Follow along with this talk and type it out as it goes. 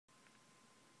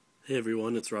Hey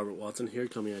everyone, it's Robert Watson here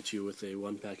coming at you with a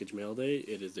one package mail day.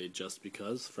 It is a Just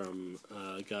Because from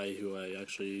a guy who I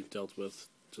actually dealt with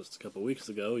just a couple weeks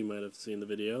ago. You might have seen the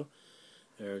video.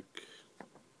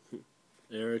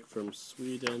 Erik from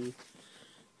Sweden.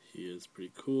 He is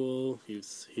pretty cool. He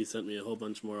sent me a whole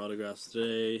bunch more autographs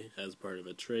today as part of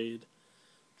a trade.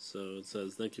 So it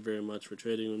says, "Thank you very much for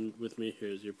trading with me.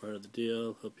 Here's your part of the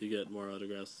deal. Hope you get more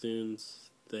autographs soon.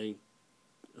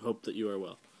 Hope that you are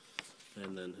well."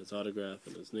 And then his autograph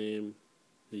and his name.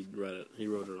 He wrote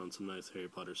it on some nice Harry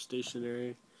Potter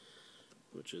stationery,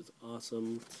 which is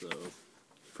awesome. So,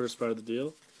 first part of the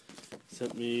deal,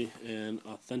 sent me an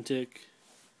authentic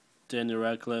Daniel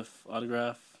Radcliffe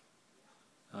autograph.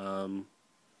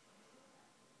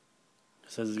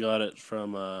 Says he got it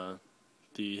from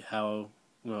the How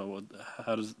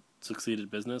to Succeed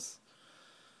at Business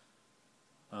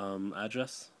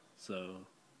address. So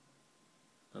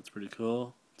that's pretty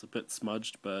cool. It's a bit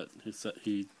smudged, but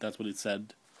that's what he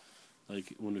said.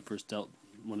 Like when we first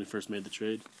made the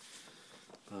trade.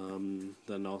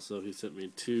 Then also he sent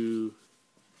me 2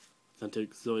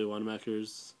 authentic Zoe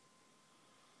Wanamakers.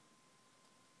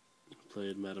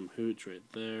 Played Madame Hooch right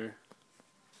there.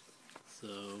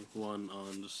 So one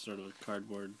on just sort of a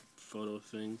cardboard photo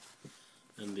thing,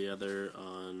 and the other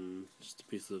on just a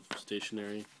piece of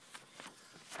stationery,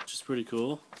 which is pretty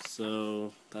cool.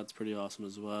 So that's pretty awesome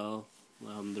as well.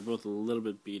 They're both a little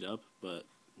bit beat up, but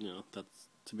that's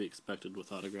to be expected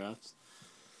with autographs.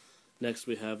 Next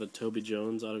we have a Toby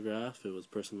Jones autograph. It was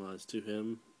personalized to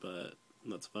him, but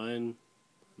that's fine.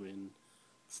 I mean,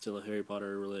 it's still a Harry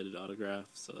Potter related autograph,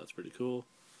 so that's pretty cool.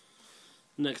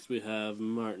 Next we have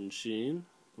Martin Sheen,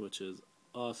 which is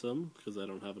awesome because I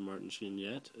don't have a Martin Sheen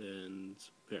yet, and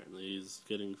apparently he's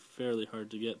getting fairly hard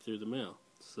to get through the mail.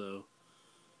 So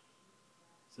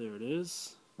there it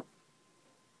is.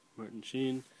 Martin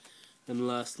Sheen. And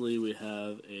lastly, we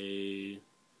have a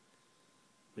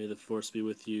May the Force Be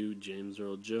With You, James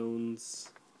Earl Jones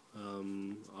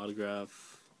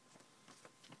autograph.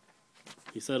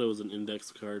 He said it was an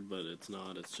index card, but it's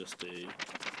not. It's just a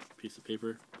piece of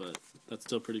paper, but that's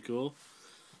still pretty cool.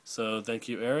 So thank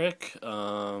you, Erik.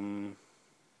 It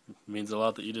means a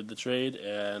lot that you did the trade,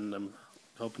 and I'm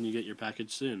hoping you get your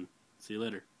package soon. See you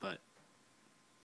later. Bye.